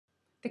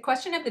The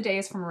question of the day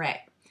is from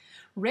Ray.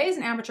 Ray is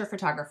an amateur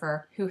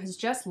photographer who has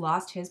just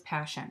lost his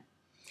passion.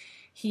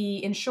 He,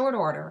 in short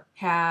order,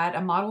 had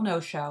a model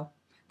no-show,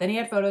 then he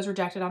had photos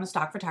rejected on a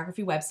stock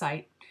photography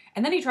website,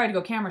 and then he tried to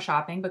go camera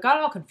shopping, but got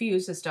all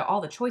confused as to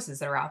all the choices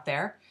that are out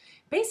there.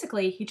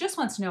 Basically, he just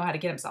wants to know how to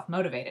get himself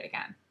motivated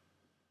again.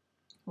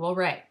 Well,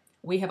 Ray,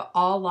 we have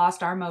all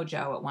lost our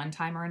mojo at one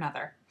time or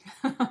another.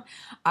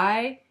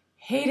 I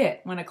hate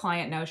it when a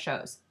client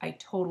no-shows. I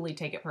totally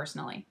take it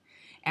personally.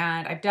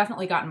 And I've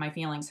definitely gotten my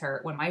feelings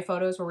hurt when my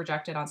photos were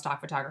rejected on stock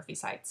photography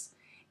sites.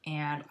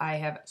 And I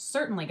have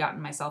certainly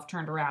gotten myself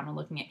turned around when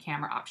looking at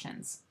camera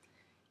options.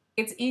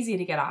 It's easy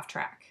to get off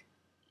track.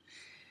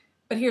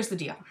 But here's the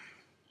deal.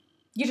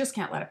 You just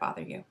can't let it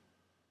bother you.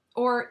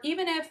 Or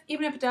even if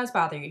it does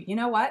bother you, you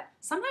know what?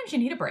 Sometimes you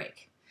need a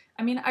break.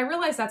 I mean, I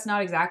realize that's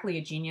not exactly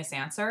a genius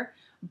answer,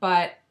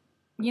 but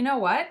you know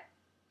what?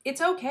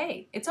 It's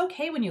okay. It's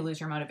okay when you lose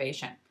your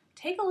motivation.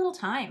 Take a little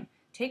time.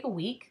 Take a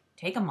week.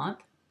 Take a month.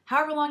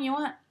 However long you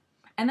want.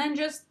 And then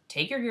just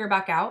take your gear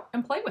back out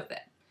and play with it.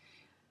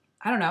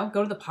 I don't know,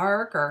 go to the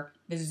park or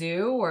the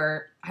zoo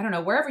or, I don't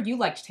know, wherever you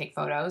like to take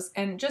photos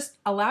and just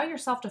allow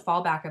yourself to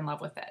fall back in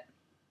love with it.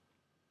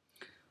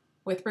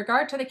 With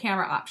regard to the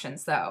camera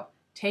options, though,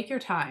 take your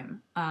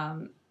time.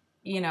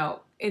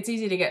 It's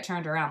easy to get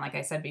turned around, like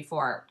I said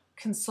before.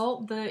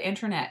 Consult the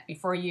internet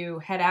before you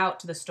head out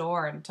to the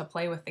store and to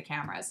play with the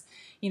cameras.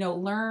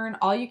 Learn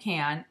all you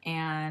can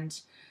and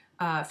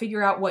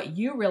figure out what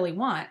you really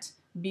want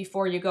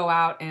before you go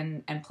out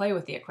and play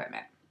with the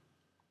equipment.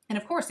 And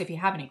of course, if you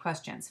have any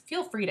questions,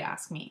 feel free to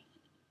ask me.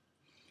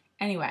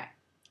 Anyway,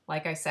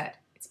 like I said,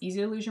 it's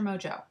easy to lose your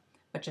mojo,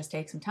 but just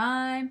take some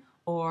time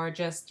or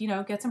just,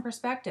 get some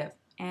perspective.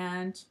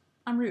 And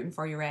I'm rooting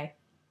for you, Ray.